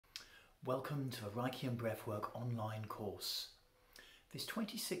Welcome to the Reichian Breathwork online course. This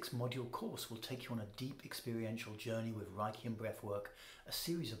 26-module course will take you on a deep experiential journey with Reichian Breathwork, a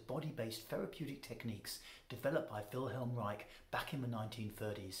series of body-based therapeutic techniques developed by Wilhelm Reich back in the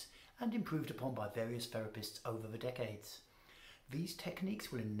 1930s and improved upon by various therapists over the decades. These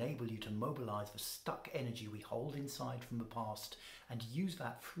techniques will enable you to mobilize the stuck energy we hold inside from the past and use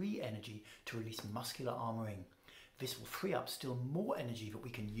that free energy to release muscular armoring. This will free up still more energy that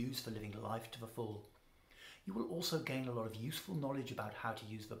we can use for living life to the full. You will also gain a lot of useful knowledge about how to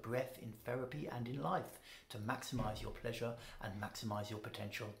use the breath in therapy and in life to maximize your pleasure and maximize your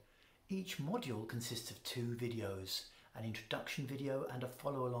potential. Each module consists of 2 videos, an introduction video and a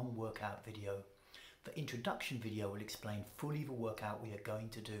follow-along workout video. The introduction video will explain fully the workout we are going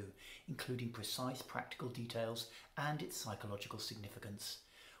to do, including precise practical details and its psychological significance.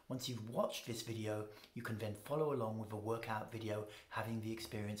 Once you've watched this video, you can then follow along with the workout video, having the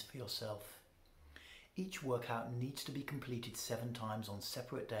experience for yourself. Each workout needs to be completed 7 times on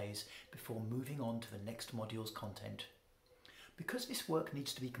separate days before moving on to the next module's content. Because this work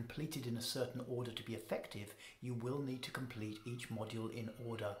needs to be completed in a certain order to be effective, you will need to complete each module in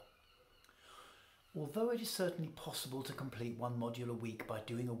order. Although it is certainly possible to complete 1 module a week by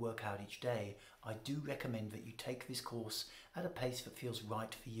doing a workout each day, I do recommend that you take this course at a pace that feels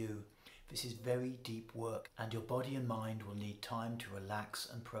right for you. This is very deep work and your body and mind will need time to relax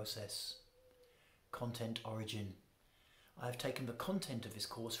and process. Content origin. I have taken the content of this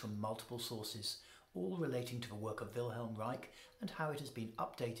course from multiple sources, all relating to the work of Wilhelm Reich and how it has been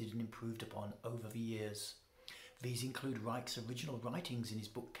updated and improved upon over the years. These include Reich's original writings in his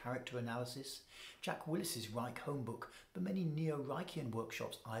book Character Analysis, Jack Willis's Reich Homebook, the many neo-Reichian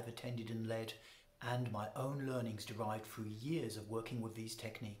workshops I've attended and led, and my own learnings derived through years of working with these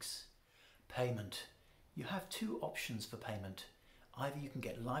techniques. Payment. You have 2 options for payment. Either you can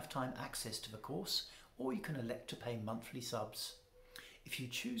get lifetime access to the course, or you can elect to pay monthly subs. If you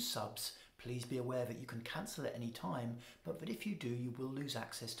choose subs, please be aware that you can cancel at any time, but that if you do, you will lose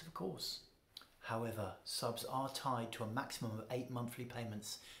access to the course. However, subs are tied to a maximum of 8 monthly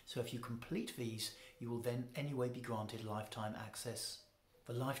payments, so if you complete these, you will then anyway be granted lifetime access.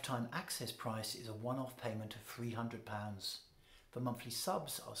 The lifetime access price is a one-off payment of £300. The monthly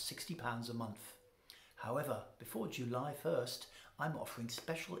subs are £60 a month. However, before July 1st, I'm offering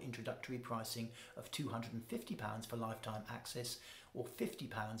special introductory pricing of £250 for lifetime access or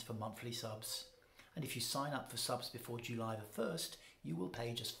 £50 for monthly subs. And if you sign up for subs before July the 1st, you will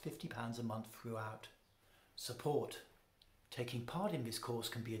pay just £50 a month throughout. Support. Taking part in this course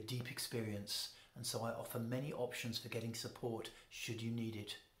can be a deep experience, and so I offer many options for getting support should you need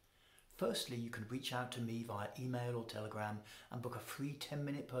it. Firstly, you can reach out to me via email or Telegram and book a free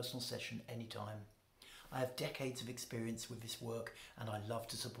 10-minute personal session anytime. I have decades of experience with this work and I love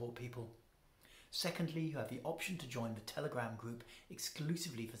to support people. Secondly, you have the option to join the Telegram group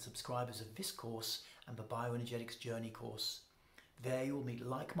exclusively for subscribers of this course and the Bioenergetics Journey course. There you will meet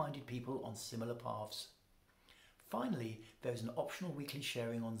like-minded people on similar paths. Finally, there is an optional weekly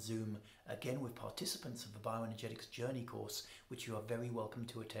sharing on Zoom, again with participants of the Bioenergetics Journey course, which you are very welcome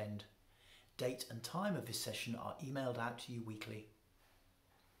to attend. Date and time of this session are emailed out to you weekly.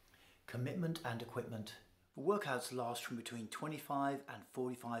 Commitment and equipment. The workouts last from between 25 and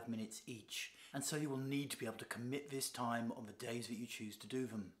 45 minutes each, and so you will need to be able to commit this time on the days that you choose to do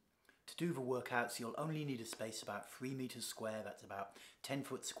them. To do the workouts, you'll only need a space about 3 meters square, that's about 10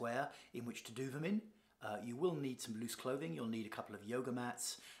 foot square, in which to do them in. You will need some loose clothing, you'll need a couple of yoga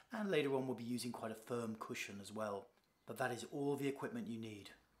mats, and later on we'll be using quite a firm cushion as well. But that is all the equipment you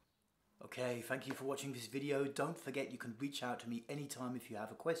need. Okay, thank you for watching this video. Don't forget you can reach out to me anytime if you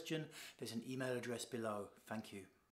have a question. There's an email address below. Thank you.